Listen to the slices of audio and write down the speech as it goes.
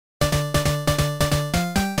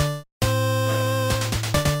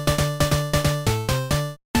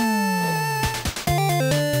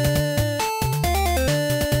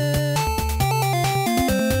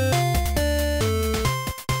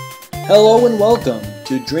Hello and welcome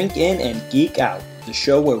to Drink In and Geek Out, the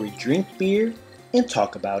show where we drink beer and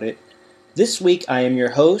talk about it. This week I am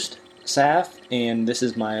your host, Saf, and this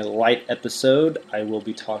is my light episode. I will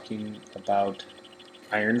be talking about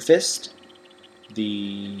Iron Fist,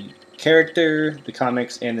 the character, the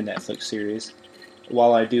comics, and the Netflix series.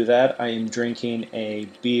 While I do that, I am drinking a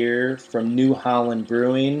beer from New Holland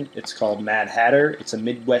Brewing. It's called Mad Hatter. It's a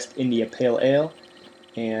Midwest India Pale Ale,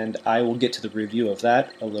 and I will get to the review of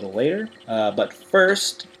that a little later. But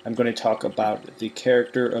first, I'm going to talk about the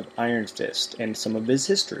character of Iron Fist and some of his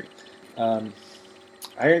history. Iron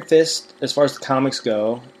Fist, as far as the comics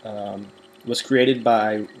go, was created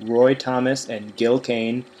by Roy Thomas and Gil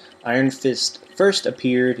Kane. Iron Fist first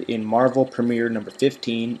appeared in Marvel Premiere number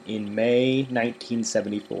 15 in May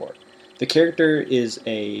 1974. The character is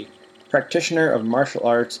a practitioner of martial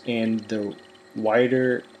arts and the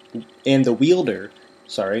wielder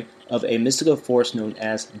of a mystical force known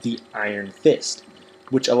as the Iron Fist,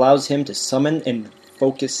 which allows him to summon and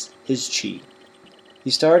focus his chi. He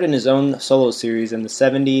starred in his own solo series in the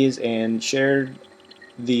 70s and shared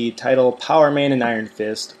the title Power Man and Iron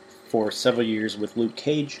Fist for several years with Luke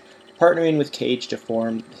Cage, partnering with Cage to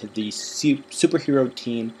form the superhero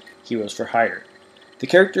team Heroes for Hire. The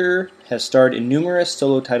character has starred in numerous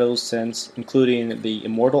solo titles since, including the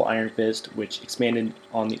Immortal Iron Fist, which expanded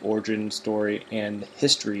on the origin story and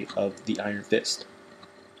history of the Iron Fist.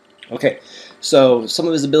 Okay, so some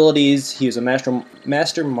of his abilities: he is a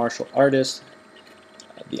master martial artist.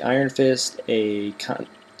 The Iron Fist, a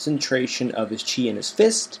concentration of his chi in his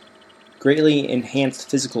fist, greatly enhanced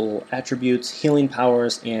physical attributes, healing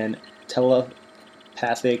powers, and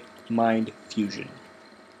telepathic mind fusion.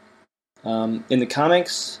 In the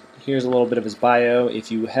comics, here's a little bit of his bio.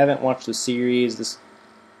 If you haven't watched the series,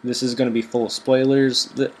 this is going to be full of spoilers.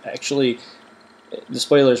 The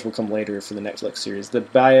spoilers will come later for the Netflix series. The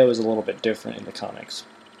bio is a little bit different in the comics.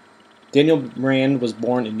 Daniel Rand was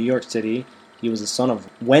born in New York City. He was the son of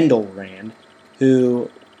Wendell Rand, who,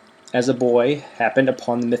 as a boy, happened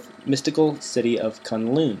upon the mystical city of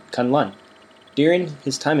Kunlun. During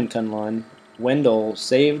his time in Kunlun, Wendell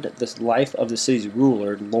saved the life of the city's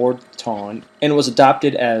ruler, Lord Taun, and was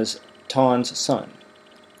adopted as Taun's son.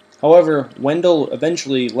 However, Wendell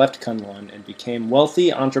eventually left Kunlun and became a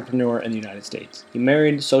wealthy entrepreneur in the United States. He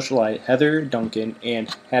married socialite Heather Duncan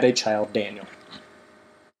and had a child, Daniel.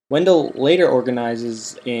 Wendell later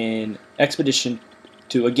organizes an expedition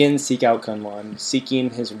to again seek out Kunlun,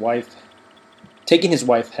 taking his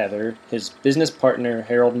wife Heather, his business partner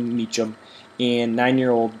Harold Meacham, and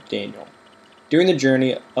 9-year-old Daniel. During the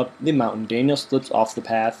journey up the mountain, Daniel slips off the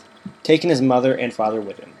path, taking his mother and father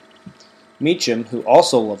with him. Meacham, who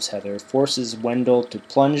also loves Heather, forces Wendell to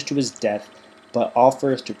plunge to his death, but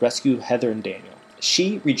offers to rescue Heather and Daniel.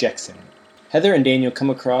 She rejects him. Heather and Daniel come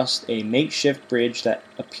across a makeshift bridge that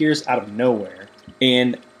appears out of nowhere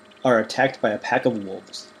and are attacked by a pack of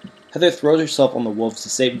wolves. Heather throws herself on the wolves to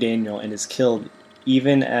save Daniel and is killed,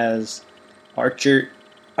 even as archers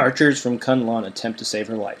from Kunlun attempt to save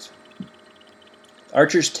her life.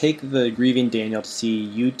 Archers take the grieving Daniel to see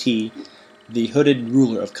Ut, the hooded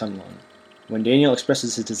ruler of Kunlun. When Daniel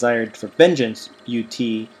expresses his desire for vengeance, Ut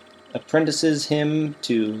apprentices him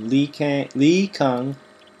to Li Kung,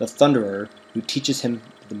 the Thunderer, who teaches him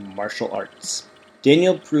the martial arts.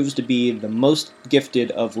 Daniel proves to be the most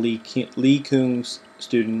gifted of Li Kung's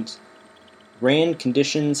students. Rand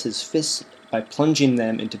conditions his fists by plunging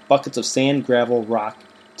them into buckets of sand, gravel, rock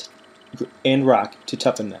to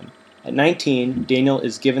toughen them. At 19, Daniel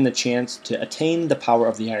is given the chance to attain the power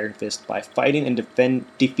of the Iron Fist by fighting and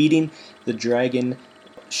defeating the dragon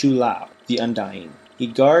Shu Lao, the Undying,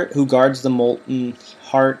 who guards the molten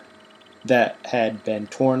heart that had been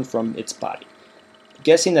torn from its body.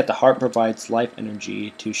 Guessing that the heart provides life energy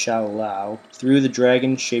to Shu Lao through the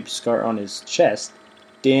dragon-shaped scar on his chest,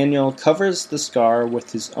 Daniel covers the scar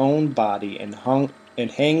with his own body and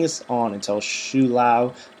hangs on until Shu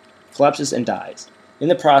Lao collapses and dies, in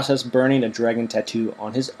the process burning a dragon tattoo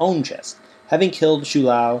on his own chest. Having killed Shu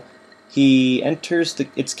Lao, he enters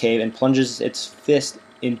its cave and plunges its fist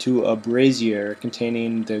into a brazier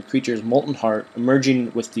containing the creature's molten heart,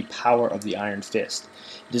 emerging with the power of the Iron Fist.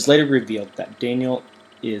 It is later revealed that Daniel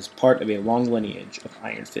is part of a long lineage of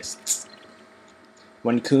Iron Fists.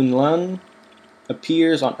 When Kunlun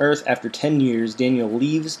appears on Earth after 10 years, Daniel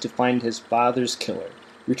leaves to find his father's killer.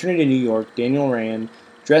 Returning to New York, Daniel Rand,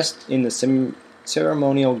 dressed in the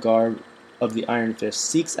ceremonial garb of the Iron Fist,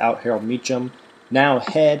 seeks out Harold Meacham, now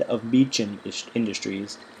head of Meacham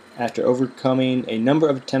Industries. After overcoming a number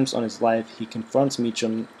of attempts on his life, he confronts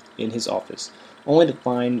Meacham in his office, only to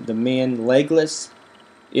find the man legless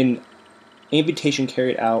in amputation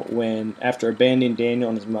carried out when, after abandoning Daniel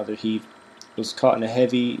and his mother, he was caught in a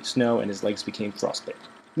heavy snow and his legs became frostbitten.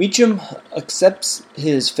 Meachum accepts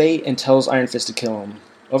his fate and tells Iron Fist to kill him.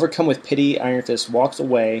 Overcome with pity, Iron Fist walks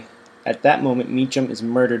away. At that moment, Meachum is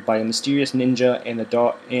murdered by a mysterious ninja,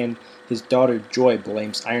 and his daughter Joy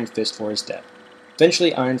blames Iron Fist for his death.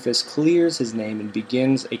 Eventually, Iron Fist clears his name and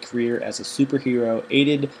begins a career as a superhero,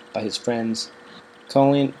 aided by his friends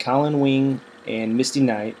Colin Wing and Misty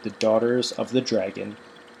Knight, the daughters of the dragon,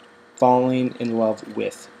 falling in love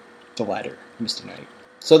with the latter, Misty Knight.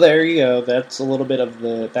 So there you go. That's a little bit of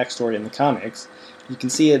the backstory in the comics. You can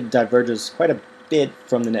see it diverges quite a bit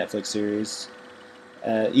from the Netflix series.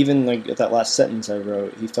 Even like that last sentence I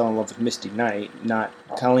wrote, he fell in love with Misty Knight, not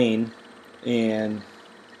Colleen. And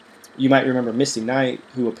you might remember Misty Knight,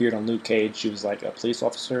 who appeared on Luke Cage. She was like a police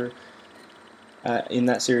officer in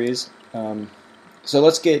that series. So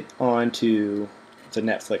let's get on to the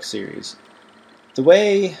Netflix series. The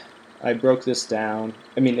way I broke this down,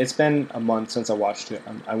 I mean, it's been a month since I watched it.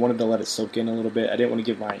 I wanted to let it soak in a little bit. I didn't want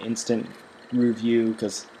to give my instant review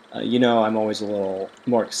because, I'm always a little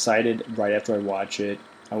more excited right after I watch it.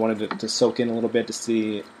 I wanted it to soak in a little bit to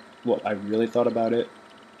see what I really thought about it.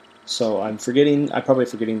 So I'm probably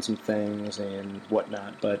forgetting some things and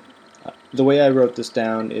whatnot, but the way I wrote this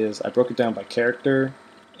down is I broke it down by character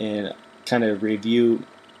and kind of review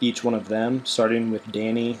each one of them, starting with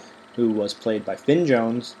Danny, who was played by Finn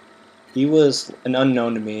Jones. He was an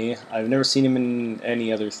unknown to me. I've never seen him in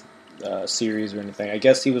any other series or anything. I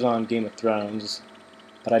guess he was on Game of Thrones,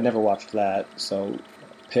 but I never watched that, so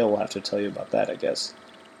Pale will have to tell you about that, I guess.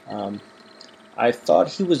 I thought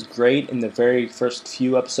he was great in the very first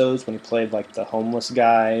few episodes when he played like the homeless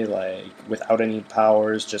guy, like without any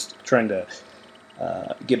powers, just trying to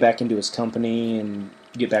get back into his company and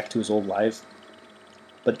get back to his old life.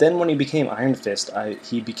 But then when he became Iron Fist,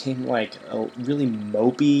 he became like really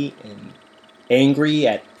mopey and angry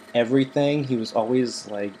at everything. He was always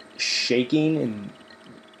like shaking and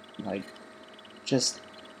like just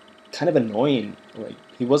kind of annoying. Like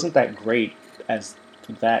he wasn't that great as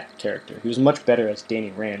that character. He was much better as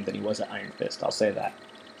Danny Rand than he was at Iron Fist. I'll say that.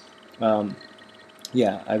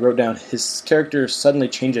 I wrote down his character suddenly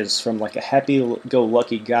changes from like a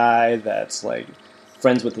happy-go-lucky guy that's like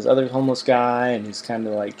friends with this other homeless guy and he's kind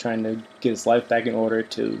of like trying to get his life back in order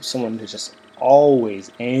to someone who's just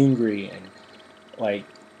always angry and like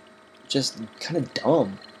just kind of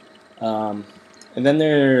dumb. And then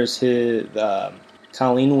there's his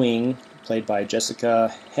Colleen Wing, played by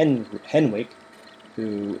Jessica Henwick,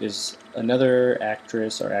 who is another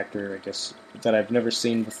actress or actor, I guess, that I've never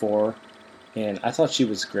seen before, and I thought she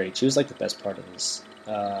was great. She was like the best part of this.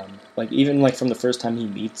 Even from the first time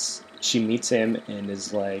she meets him and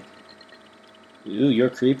is like, "Ooh, you're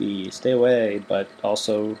creepy, stay away," but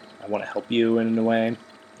also I want to help you in a way.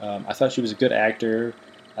 I thought she was a good actor.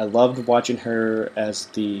 I loved watching her as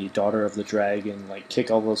the daughter of the dragon, like kick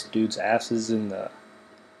all those dudes' asses in the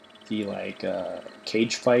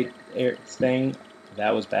cage fight thing.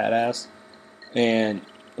 That was badass. And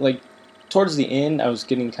like towards the end, I was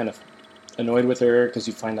getting kind of annoyed with her because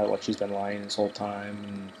you find out like she's been lying this whole time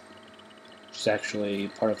and she's actually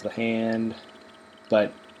part of the Hand.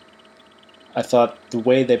 But I thought the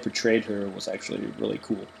way they portrayed her was actually really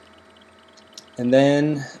cool. And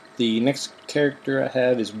then the next character I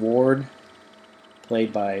have is Ward,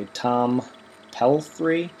 played by Tom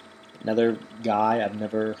Pelphrey, another guy I've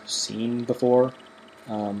never seen before.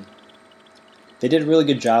 They did a really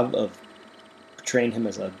good job of portraying him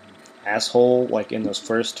as an asshole, like in those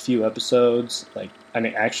first few episodes.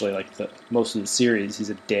 Most of the series, he's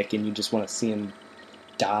a dick, and you just want to see him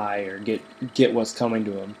die or get what's coming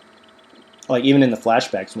to him. Like even in the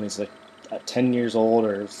flashbacks when he's like 10 years old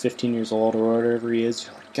or 15 years old or whatever he is,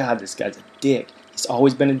 you're like, God, this guy's a dick. He's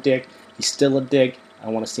always been a dick. He's still a dick. I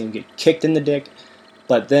want to see him get kicked in the dick.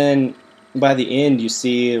 But then by the end, you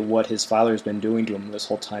see what his father's been doing to him this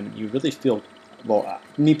whole time, and you really feel,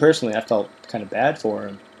 me personally, I felt kind of bad for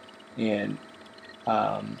him, and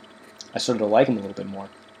I started to like him a little bit more.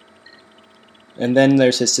 And then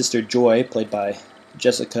there's his sister Joy, played by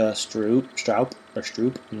Jessica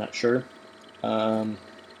Stroup, I'm not sure.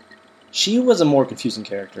 She was a more confusing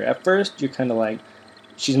character. At first, you're kind of like,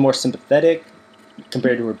 she's more sympathetic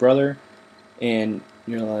compared to her brother, and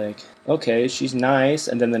you're like, okay, she's nice,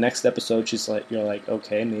 and then the next episode, you're like,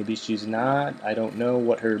 okay, maybe she's not. I don't know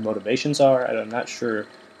what her motivations are. I'm not sure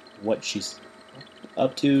what she's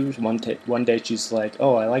up to. One day she's like,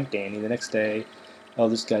 oh, I like Danny. The next day, oh,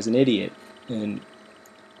 this guy's an idiot. And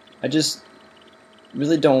I just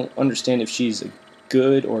really don't understand if she's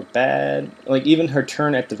good or bad. Like, even her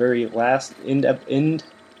turn at the very last end,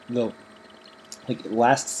 the like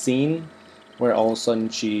last scene where all of a sudden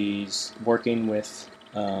she's working with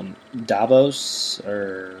Davos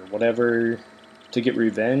or whatever to get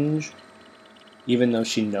revenge, even though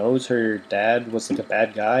she knows her dad was like a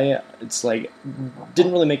bad guy. It's like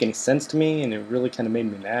didn't really make any sense to me, and it really kind of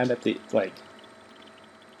made me mad at the like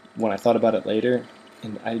when I thought about it later,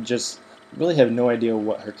 and I just really have no idea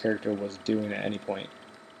what her character was doing at any point.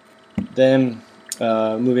 Then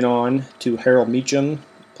moving on to Harold Meacham,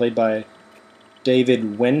 played by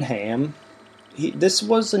David Wenham. This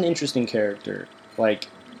was an interesting character. Like,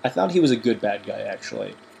 I thought he was a good bad guy,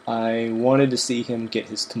 actually. I wanted to see him get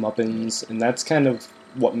his comeuppance, and that's kind of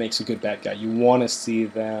what makes a good bad guy. You want to see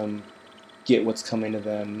them get what's coming to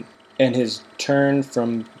them. And his turn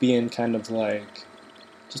from being kind of like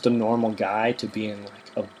just a normal guy to being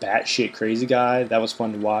like a batshit crazy guy, that was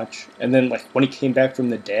fun to watch. And then like when he came back from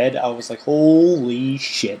the dead, I was like, holy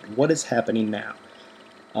shit, what is happening now?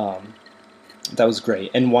 That was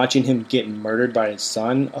great. And watching him get murdered by his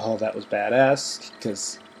son, oh, that was badass.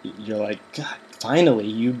 Because you're like, God, finally,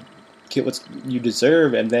 you get what you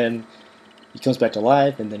deserve. And then he comes back to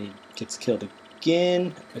life, and then he gets killed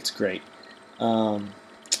again. It's great.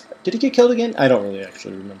 Did he get killed again? I don't really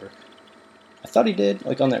actually remember. I thought he did,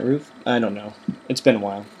 like on that roof. I don't know. It's been a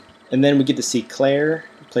while. And then we get to see Claire,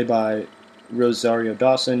 played by Rosario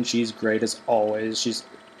Dawson. She's great as always. She's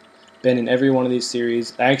been in every one of these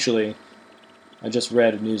series. Actually, I just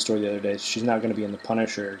read a news story the other day. She's not going to be in The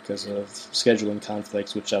Punisher because of scheduling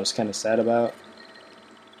conflicts, which I was kind of sad about.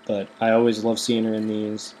 But I always love seeing her in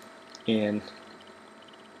these. And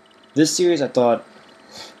this series I thought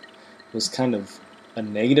was kind of a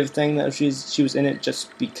negative thing that she was in it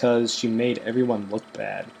just because she made everyone look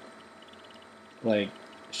bad. Like,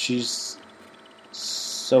 she's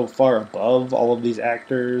so far above all of these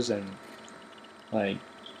actors and like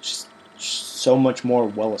she's so much more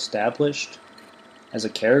well established as a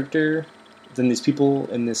character than these people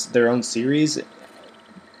in their own series.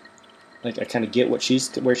 Like, I kind of get where she's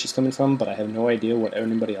coming from, but I have no idea what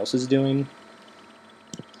anybody else is doing.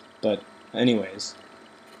 But anyways,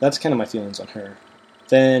 that's kind of my feelings on her.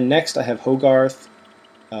 Then next I have Hogarth,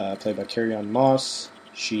 played by Carrie-Anne Moss.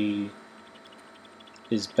 She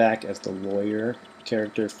is back as the lawyer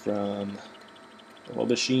character from, what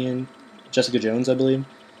was she in? Jessica Jones, I believe.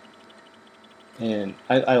 And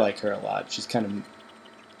I like her a lot. She's kind of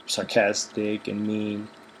sarcastic and mean.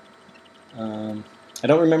 I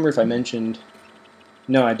don't remember if I mentioned...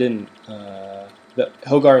 No, I didn't. The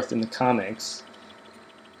Hogarth in the comics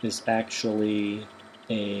is actually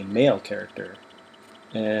a male character.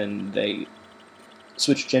 And they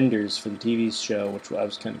switched genders for the TV show, which I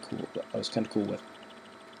was kind of cool. With.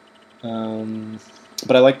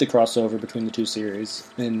 But I like the crossover between the two series,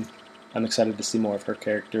 and I'm excited to see more of her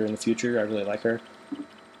character in the future. I really like her.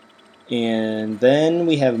 And then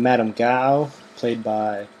we have Madame Gao, played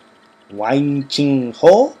by Wang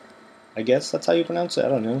Ching-ho. I guess that's how you pronounce it. I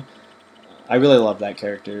don't know. I really love that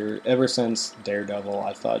character. Ever since Daredevil,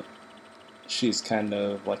 I thought she's kind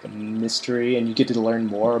of like a mystery, and you get to learn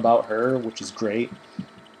more about her, which is great.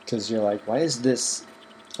 Because you're like, why is this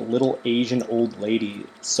little Asian old lady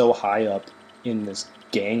so high up in this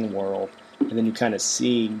gang world? And then you kind of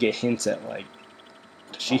get hints at, like,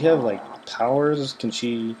 does she have, like, powers? Can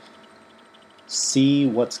she see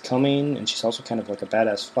what's coming? And she's also kind of like a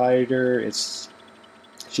badass fighter.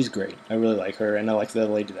 She's great. I really like her, and I like the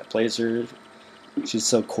lady that plays her. She's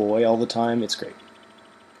so coy all the time. It's great.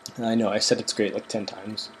 I know, I said it's great like 10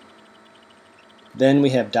 times. Then we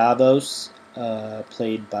have Davos,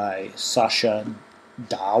 played by Sacha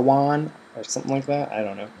Dhawan, or something like that. I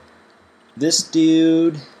don't know. This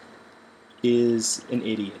dude is an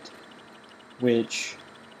idiot, which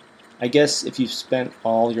I guess if you've spent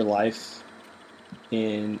all your life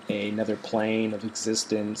in another plane of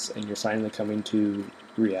existence and you're finally coming to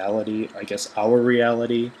reality, I guess our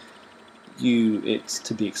reality, it's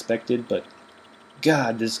to be expected, but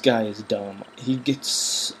God, this guy is dumb.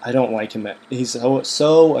 I don't like him. He's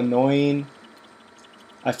so annoying.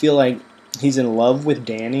 I feel like he's in love with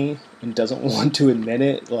Danny and doesn't want to admit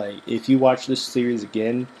it. Like, if you watch this series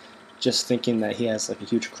again, just thinking that he has like a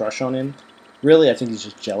huge crush on him, really, I think he's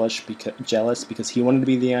just jealous because he wanted to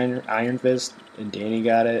be the Iron Fist and Danny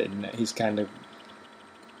got it, and he's kind of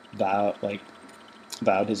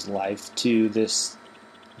vowed his life to this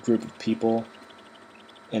group of people,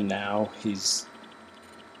 and now he's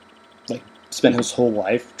like spent his whole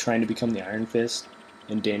life trying to become the Iron Fist,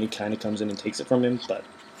 and Danny kind of comes in and takes it from him. But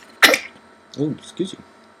oh, excuse you.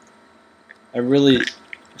 I really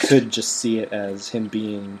could just see it as him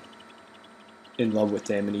being in love with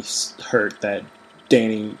him, and he's hurt that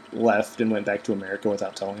Danny left and went back to America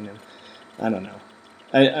without telling him. I don't know.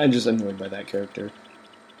 I'm just annoyed by that character.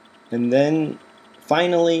 And then,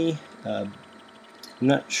 finally, I'm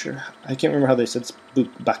not sure, I can't remember how they said it.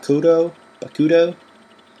 Bakudo.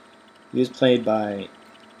 He was played by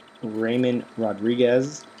Raymond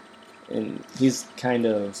Rodriguez, and he's kind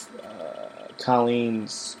of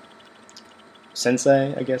Colleen's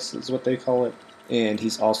sensei, I guess is what they call it. And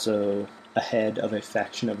he's also a head of a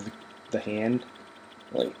faction of the Hand.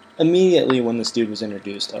 Like, immediately when this dude was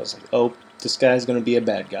introduced, I was like, oh, this guy's going to be a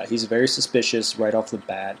bad guy. He's very suspicious right off the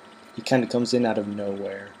bat. He kind of comes in out of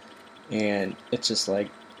nowhere. And it's just like,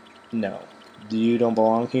 no, you don't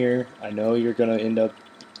belong here. I know you're going to end up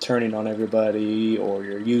turning on everybody, or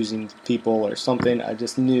you're using people or something. I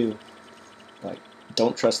just knew, like,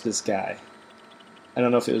 don't trust this guy. I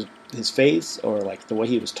don't know if it was his face or, like, the way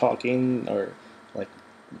he was talking, or, like,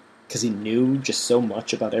 because he knew just so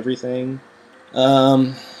much about everything.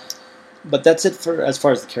 But that's it for as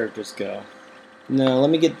far as the characters go. Now, let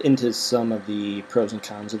me get into some of the pros and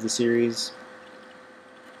cons of the series.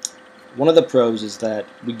 One of the pros is that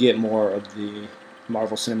we get more of the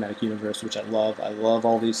Marvel Cinematic Universe, which I love. I love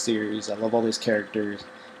all these series. I love all these characters.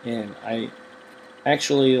 And I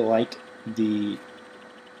actually like the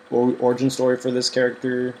origin story for this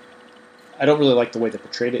character. I don't really like the way they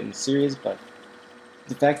portrayed it in the series, but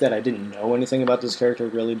the fact that I didn't know anything about this character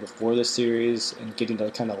really before this series, and getting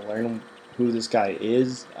to kind of learn who this guy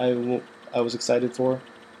is, I was excited for.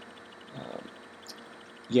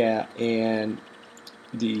 Yeah, and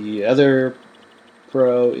the other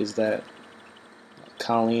pro is that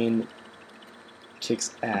Colleen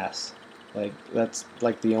kicks ass. Like, that's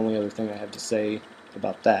like the only other thing I have to say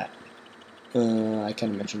about that. I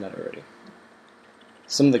kind of mentioned that already.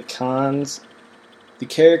 Some of the cons, the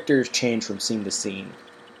characters change from scene to scene.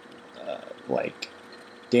 Like,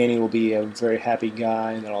 Danny will be a very happy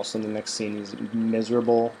guy, and then all of a sudden the next scene he's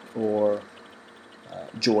miserable, or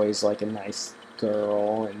Joy's like a nice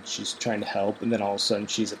girl, and she's trying to help, and then all of a sudden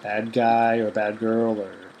she's a bad guy, or a bad girl,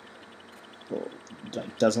 or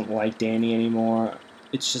like, doesn't like Danny anymore.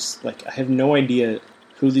 It's just, like, I have no idea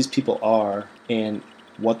who these people are and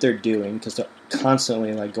what they're doing, because they're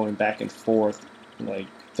constantly, like, going back and forth. Like,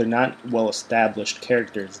 they're not well-established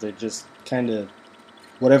characters. They're just kind of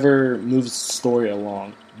whatever moves the story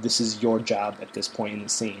along. This is your job at this point in the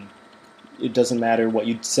scene. It doesn't matter what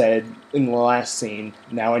you said in the last scene.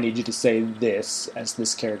 Now I need you to say this as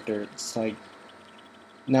this character. It's, like,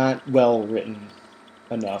 not well written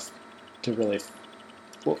enough to really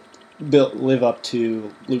live up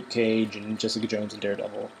to Luke Cage and Jessica Jones and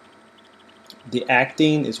Daredevil. The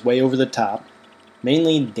acting is way over the top.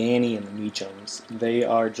 Mainly Danny and the Meachums. They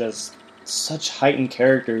are just such heightened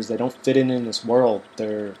characters. They don't fit in this world.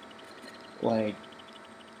 They're, like,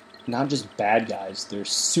 not just bad guys. They're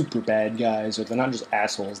super bad guys. Or they're not just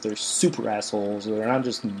assholes. They're super assholes. Or they're not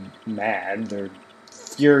just mad. They're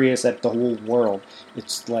furious at the whole world.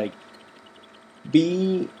 It's like,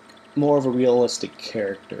 be more of a realistic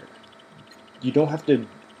character. You don't have to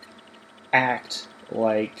act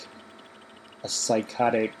like a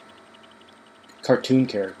psychotic cartoon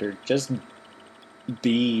character. Just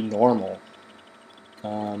be normal.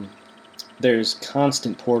 There's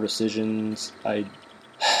constant poor decisions. I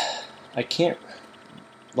can't,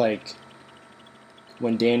 like,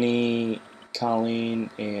 when Danny, Colleen,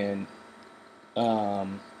 and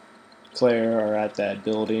Claire are at that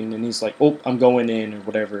building, and he's like, oh, I'm going in, or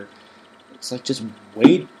whatever. It's like, just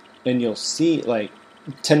wait, and you'll see, like,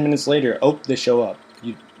 10 minutes later, oh, they show up.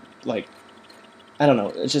 You, like, I don't know,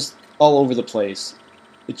 it's just all over the place.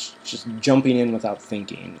 It's just jumping in without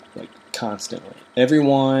thinking, like, constantly. Every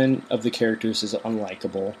one of the characters is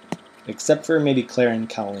unlikable, except for maybe Claire and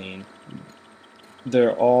Colleen.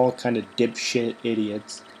 They're all kind of dipshit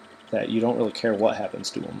idiots that you don't really care what happens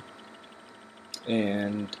to them.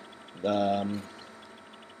 And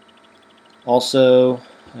also,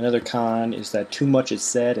 another con is that too much is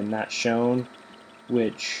said and not shown,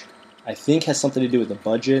 which I think has something to do with the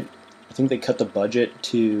budget. I think they cut the budget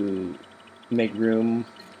to make room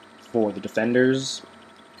for the Defenders,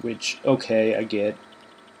 which, okay, I get,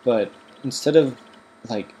 but instead of,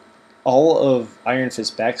 like, all of Iron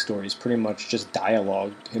Fist's backstory is pretty much just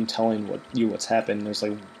dialogue, him telling what's happened. There's,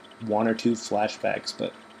 like, one or two flashbacks,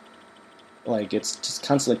 but, like, it's just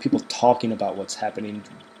constantly people talking about what's happening.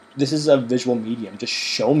 This is a visual medium. Just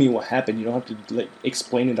show me what happened. You don't have to, like,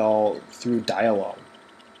 explain it all through dialogue.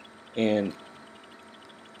 And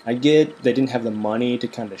I get they didn't have the money to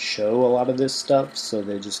kind of show a lot of this stuff, so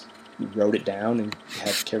they just wrote it down and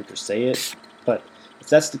had characters say it. But if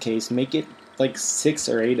that's the case, make it like 6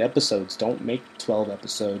 or 8 episodes. Don't make 12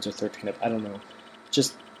 episodes or 13 I don't know.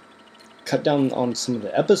 Just cut down on some of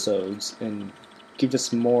the episodes and give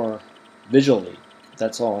us more visually.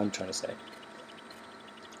 That's all I'm trying to say.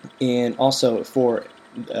 And also, for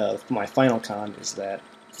my final con is that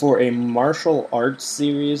for a martial arts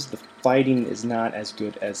series, the fighting is not as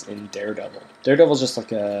good as in Daredevil. Daredevil's just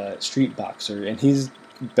like a street boxer, and he's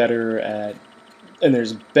better at... And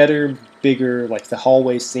there's better, bigger... Like, the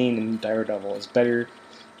hallway scene in Daredevil is better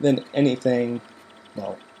than anything...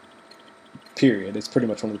 Well, period. It's pretty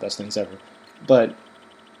much one of the best things ever. But,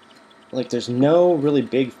 like, there's no really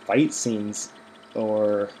big fight scenes,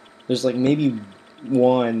 or... There's, like, maybe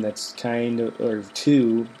one that's kind of... Or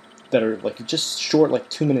two... that are like just short, like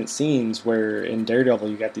 2-minute scenes, where in Daredevil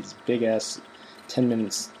you got these big ass 10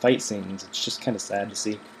 minutes fight scenes. It's just kind of sad to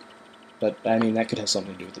see. But I mean, that could have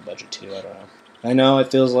something to do with the budget too. I don't know. I know it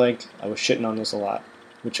feels like I was shitting on this a lot,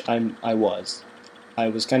 which I was. I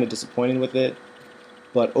was kind of disappointed with it,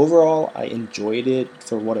 but overall I enjoyed it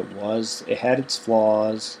for what it was. It had its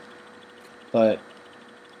flaws, but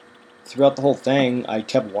throughout the whole thing, I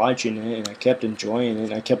kept watching it, and I kept enjoying it,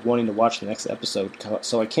 and I kept wanting to watch the next episode,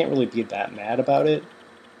 so I can't really be that mad about it.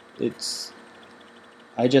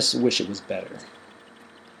 I just wish it was better.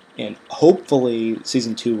 And hopefully,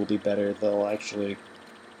 Season 2 will be better. They'll actually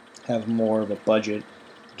have more of a budget.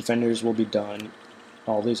 Defenders will be done.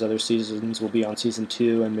 All these other seasons will be on Season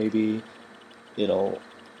 2, and maybe it'll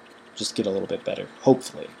just get a little bit better.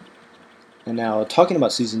 Hopefully. And now, talking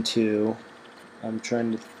about Season 2, I'm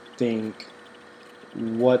trying to think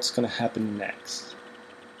what's going to happen next.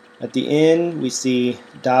 At the end, we see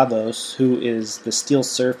Davos, who is the Steel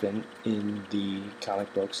Serpent in the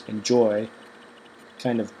comic books, and Joy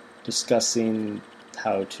kind of discussing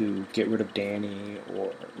how to get rid of Danny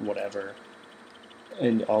or whatever.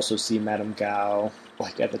 And also see Madame Gao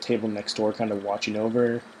like at the table next door kind of watching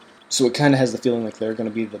over. So it kind of has the feeling like they're going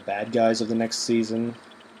to be the bad guys of the next season.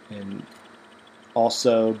 And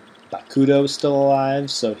also Bakudo is still alive,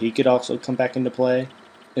 so he could also come back into play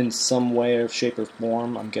in some way or shape or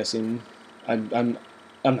form. I'm guessing. I'm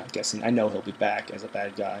not guessing. I know he'll be back as a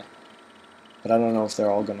bad guy, but I don't know if they're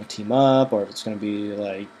all going to team up or if it's going to be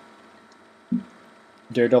like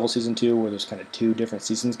Daredevil Season 2, where there's kind of 2 different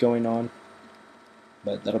seasons going on.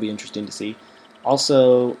 But that'll be interesting to see.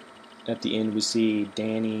 Also, at the end, we see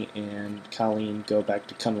Danny and Colleen go back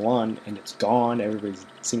to Kunlun, and it's gone. Everybody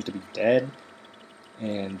seems to be dead.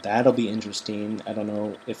 And that'll be interesting. I don't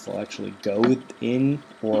know if they'll actually go in,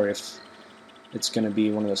 or if it's going to be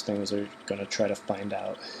one of those things they're going to try to find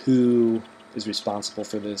out who is responsible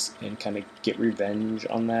for this and kind of get revenge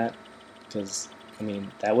on that. Because, I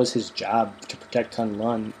mean, that was his job, to protect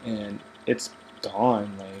Kunlun, and it's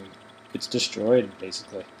gone. Like, it's destroyed,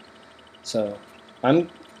 basically. So, I'm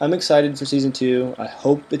excited for Season 2. I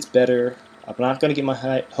hope it's better. I'm not going to get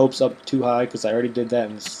my hopes up too high, because I already did that,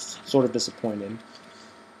 and it's sort of disappointing.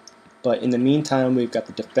 But in the meantime, we've got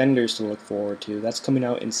the Defenders to look forward to. That's coming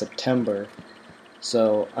out in September.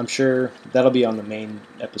 So I'm sure that'll be on the main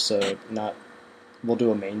episode. We'll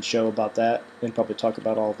do a main show about that and probably talk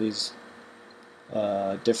about all these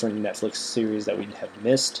different Netflix series that we have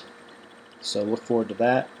missed. So look forward to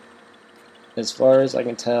that. As far as I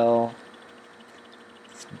can tell,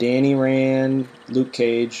 Danny Rand, Luke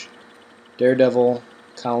Cage, Daredevil,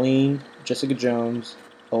 Colleen, Jessica Jones,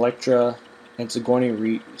 Elektra, and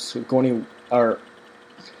Sigourney are...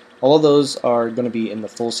 All of those are going to be in the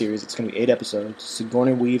full series. It's going to be 8 episodes.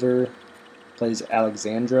 Sigourney Weaver plays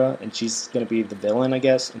Alexandra, and she's going to be the villain, I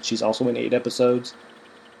guess, and she's also in 8 episodes.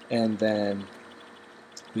 And then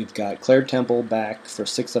we've got Claire Temple back for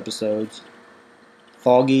 6 episodes.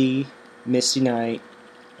 Foggy, Misty Knight,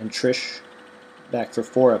 and Trish back for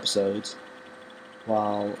 4 episodes.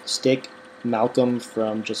 While Stick, Malcolm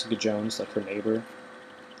from Jessica Jones, like her neighbor,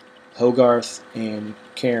 Hogarth, and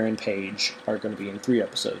Karen Page are going to be in 3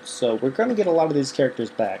 episodes. So we're going to get a lot of these characters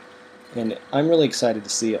back, and I'm really excited to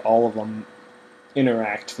see all of them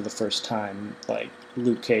interact for the first time. Like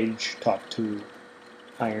Luke Cage talk to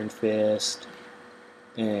Iron Fist,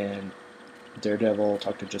 and Daredevil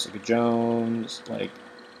talk to Jessica Jones. Like,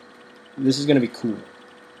 this is going to be cool.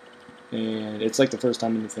 And it's like the first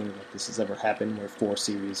time anything like this has ever happened, where 4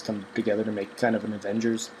 series come together to make kind of an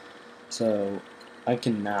Avengers. So I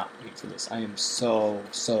cannot wait for this. I am so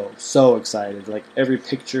excited. Like, every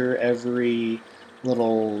picture, every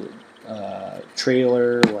little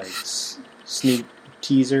trailer, like sneak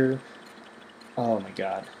teaser. Oh my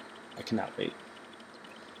god. I cannot wait.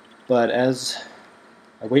 But as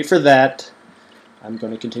I wait for that, I'm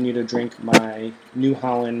going to continue to drink my New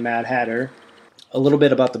Holland Mad Hatter. A little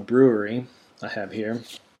bit about the brewery I have here.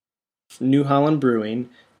 New Holland Brewing,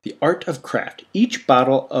 the art of craft. Each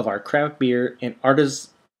bottle of our craft beer and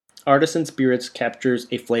Artisan Spirits captures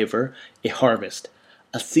a flavor, a harvest,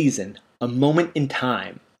 a season, a moment in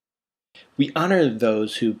time. We honor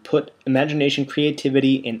those who put imagination,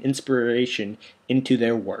 creativity, and inspiration into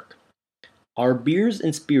their work. Our beers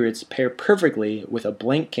and spirits pair perfectly with a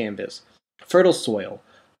blank canvas, fertile soil,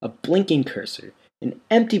 a blinking cursor, an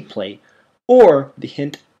empty plate, or the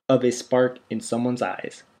hint of a spark in someone's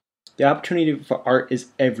eyes. The opportunity for art is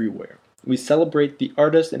everywhere. We celebrate the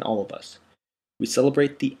artist in all of us. We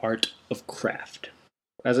celebrate the art of craft.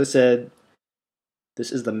 As I said,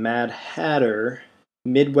 this is the Mad Hatter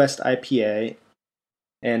Midwest IPA,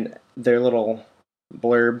 and their little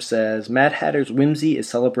blurb says, Mad Hatter's whimsy is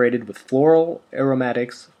celebrated with floral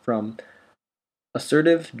aromatics from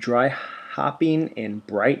assertive dry hopping and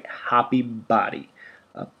bright hoppy body,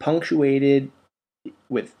 punctuated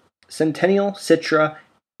with Centennial, Citra,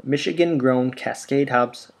 Michigan-grown Cascade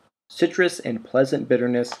hops, citrus and pleasant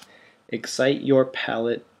bitterness excite your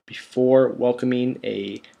palate before welcoming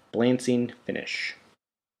a glancing finish.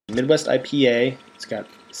 Midwest IPA, it's got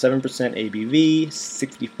 7% ABV,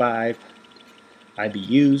 65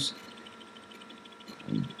 IBUs.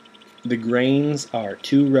 The grains are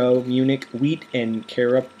 2-row Munich wheat and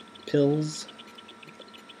carapils.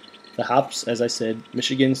 The hops, as I said,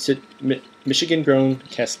 Michigan-grown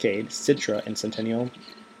Cascade, Citra, and Centennial.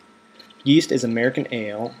 Yeast is American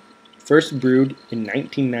ale, first brewed in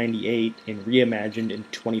 1998 and reimagined in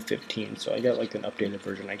 2015. So I got like an updated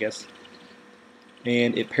version, I guess.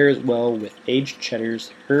 And it pairs well with aged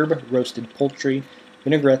cheddars, herb roasted poultry,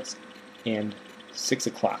 vinaigrettes, and 6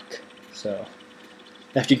 o'clock. So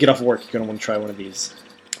after you get off work, you're going to want to try one of these.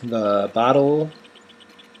 The bottle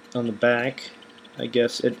on the back, I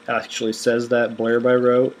guess it actually says that blurb I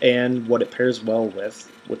wrote and what it pairs well with,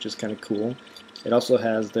 which is kind of cool. It also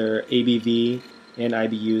has their ABV and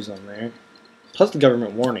IBUs on there, plus the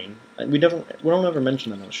government warning. We don't ever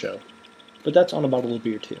mention them on the show, but that's on a bottle of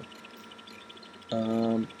beer too.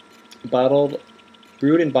 Brewed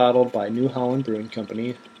and bottled by New Holland Brewing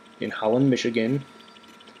Company in Holland, Michigan.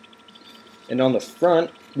 And on the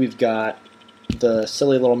front, we've got the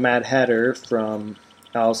silly little Mad Hatter from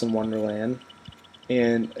Alice in Wonderland,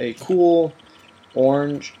 and a cool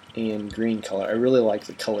orange and green color. I really like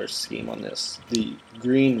the color scheme on this. The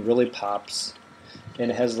green really pops,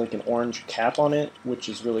 and it has like an orange cap on it, which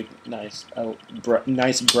is really nice.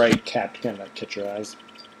 Nice bright cap to kind of catch your eyes.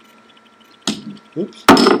 Oops.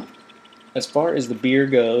 As far as the beer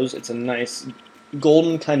goes, it's a nice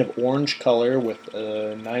golden kind of orange color with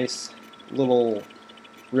a nice little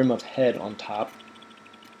rim of head on top.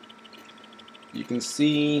 You can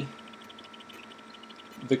see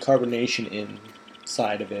the carbonation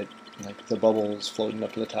inside of it, like the bubbles floating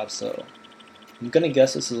up to the top, so I'm going to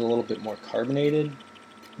guess this is a little bit more carbonated,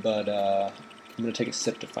 but I'm going to take a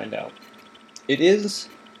sip to find out. It is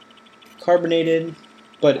carbonated,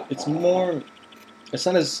 but it's not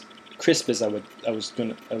as crisp as I was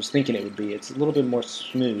thinking it would be. It's a little bit more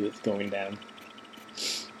smooth going down.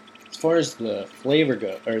 As far as the flavor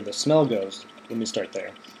the smell goes, let me start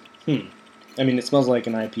there. I mean, it smells like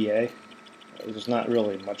an IPA. There's not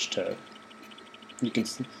really much to. I can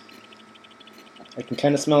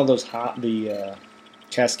kind of smell the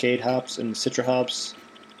Cascade hops and the Citra hops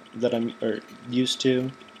that I'm used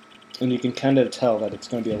to, and you can kind of tell that it's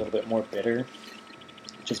going to be a little bit more bitter,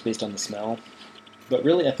 just based on the smell. But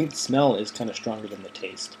really, I think the smell is kind of stronger than the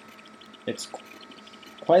taste. It's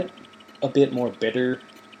quite a bit more bitter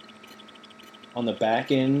on the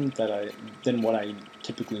back end than what I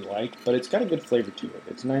typically like, but it's got a good flavor to it.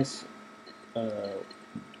 It's nice,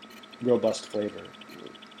 robust flavor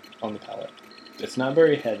on the palate. It's not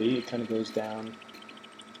very heavy. It kind of goes down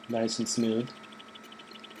nice and smooth,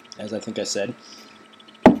 as I think I said.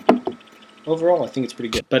 Overall, I think it's pretty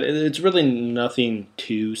good, but it's really nothing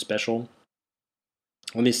too special.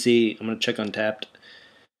 Let me see. I'm going to check Untappd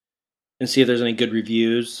and see if there's any good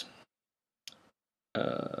reviews.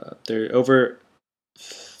 There are over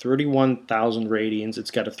 31,000 ratings.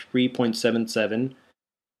 It's got a 3.77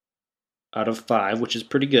 out of 5, which is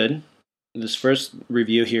pretty good. This first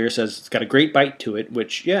review here says it's got a great bite to it,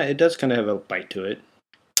 which, yeah, it does kind of have a bite to it.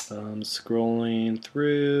 Scrolling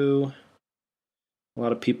through, a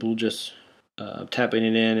lot of people just tapping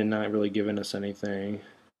it in and not really giving us anything.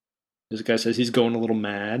 This guy says he's going a little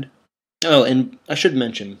mad. Oh, and I should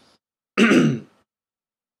mention, the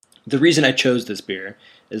reason I chose this beer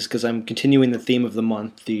is because I'm continuing the theme of the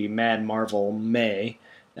month, the Mad Marvel May,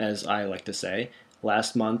 as I like to say.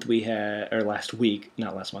 Last week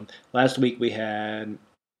we had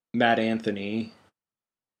Mad Anthony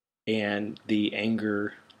and the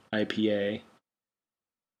Anger IPA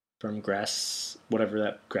from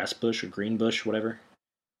Grassbush or Greenbush, whatever.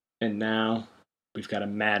 And now we've got a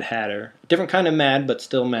Mad Hatter. Different kind of mad, but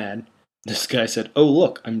still mad. This guy said, "Oh,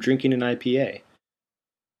 look, I'm drinking an IPA."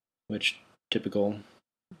 Which, typical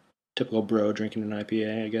bro drinking an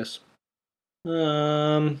IPA, I guess.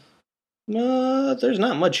 There's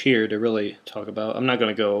not much here to really talk about. I'm not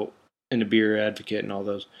going to go into Beer Advocate and all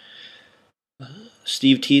those.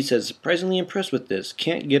 Steve T says, surprisingly impressed with this.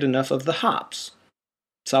 Can't get enough of the hops.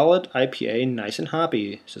 Solid IPA, nice and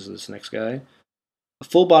hoppy, says this next guy. A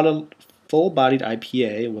full-bodied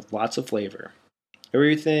IPA with lots of flavor.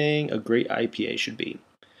 Everything a great IPA should be.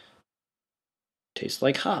 Tastes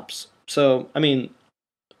like hops. So, I mean,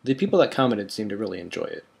 the people that commented seem to really enjoy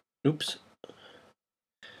it. Oops.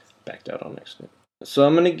 Backed out on next. So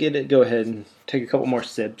I'm going to go ahead and take a couple more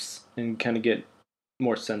sips and kind of get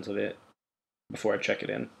more sense of it before I check it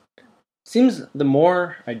in. Seems the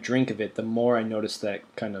more I drink of it, the more I notice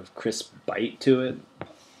that kind of crisp bite to it,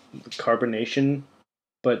 the carbonation,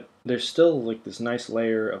 but there's still like this nice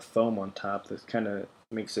layer of foam on top that kind of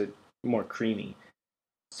makes it more creamy.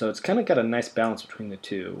 So it's kind of got a nice balance between the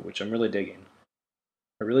two, which I'm really digging.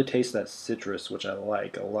 I really taste that citrus, which I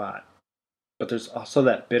like a lot. But there's also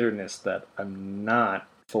that bitterness that I'm not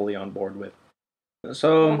fully on board with.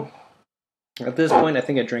 So at this point, I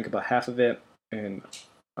think I drank about half of it, and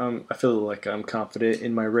I feel like I'm confident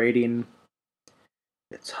in my rating.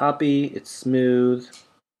 It's hoppy, it's smooth,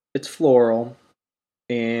 it's floral,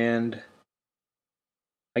 and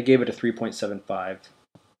I gave it a 3.75.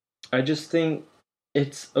 I just think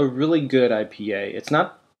it's a really good IPA. It's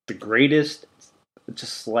not the greatest, it's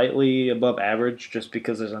just slightly above average just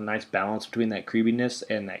because there's a nice balance between that creaminess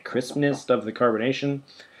and that crispness of the carbonation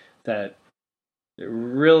that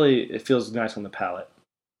it feels nice on the palate.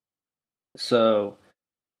 So,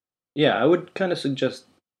 yeah, I would kind of suggest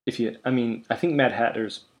I think Mad Hatter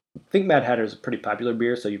is a pretty popular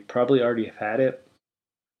beer, so you probably already have had it.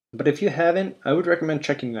 But if you haven't, I would recommend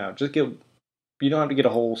checking it out. You don't have to get a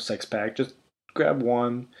whole 6-pack. Just grab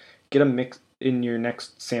one, get a mix in your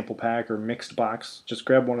next sample pack or mixed box. Just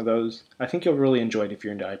grab one of those. I think you'll really enjoy it if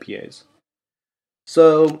you're into IPAs.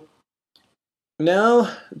 So,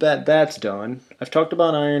 now that that's done, I've talked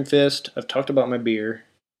about Iron Fist, I've talked about my beer,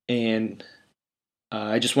 and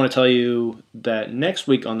I just want to tell you that next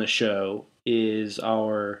week on the show is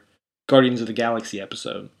our Guardians of the Galaxy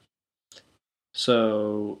episode.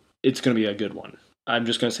 So it's going to be a good one. I'm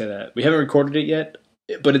just going to say that. We haven't recorded it yet,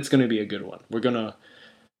 but it's going to be a good one. We're going to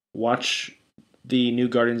watch the new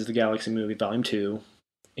Guardians of the Galaxy movie, Volume 2,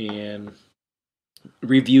 and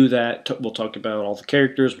review that. We'll talk about all the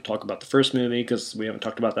characters. We'll talk about the first movie because we haven't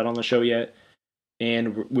talked about that on the show yet.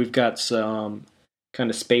 And we've got some kind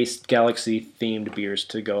of space galaxy themed beers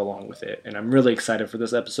to go along with it. And I'm really excited for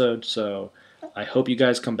this episode, so I hope you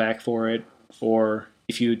guys come back for it. Or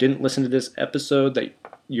if you didn't listen to this episode, that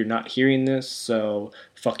you're not hearing this, so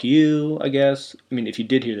fuck you, I guess. I mean, if you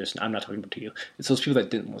did hear this, I'm not talking to you. It's those people that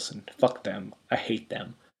didn't listen. Fuck them. I hate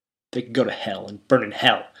them. They can go to hell and burn in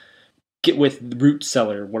hell. Get with Root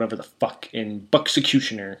Cellar, whatever the fuck, and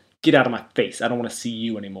Bucksecutioner. Get out of my face. I don't want to see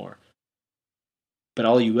you anymore. But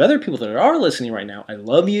all you other people that are listening right now, I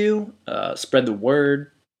love you. Spread the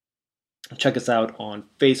word. Check us out on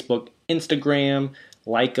Facebook, Instagram.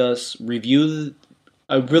 Like us. Review.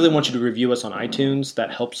 I really want you to review us on iTunes.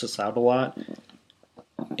 That helps us out a lot.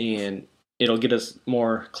 And it'll get us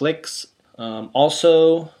more clicks.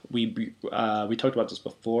 Also, we talked about this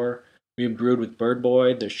before. We brewed with Bird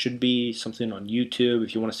Boy. There should be something on YouTube.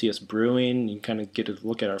 If you want to see us brewing, you can kind of get a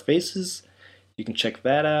look at our faces. You can check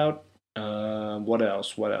that out. What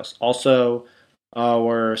else? Also,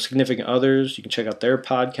 our significant others, you can check out their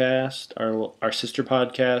podcast, our sister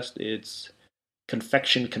podcast. It's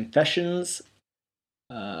Confection Confessions.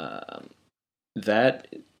 That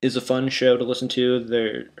is a fun show to listen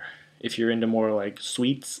to. If you're into more like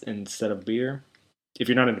sweets instead of beer. If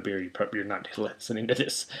you're not into beer, you're not listening to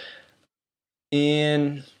this.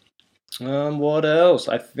 And what else?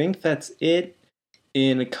 I think that's it.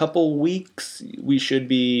 In a couple weeks, we should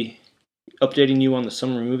be updating you on the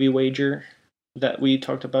summer movie wager that we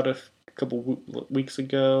talked about a couple weeks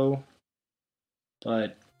ago.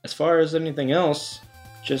 But as far as anything else,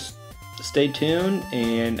 just stay tuned,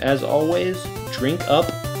 and as always, drink up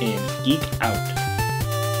and geek out.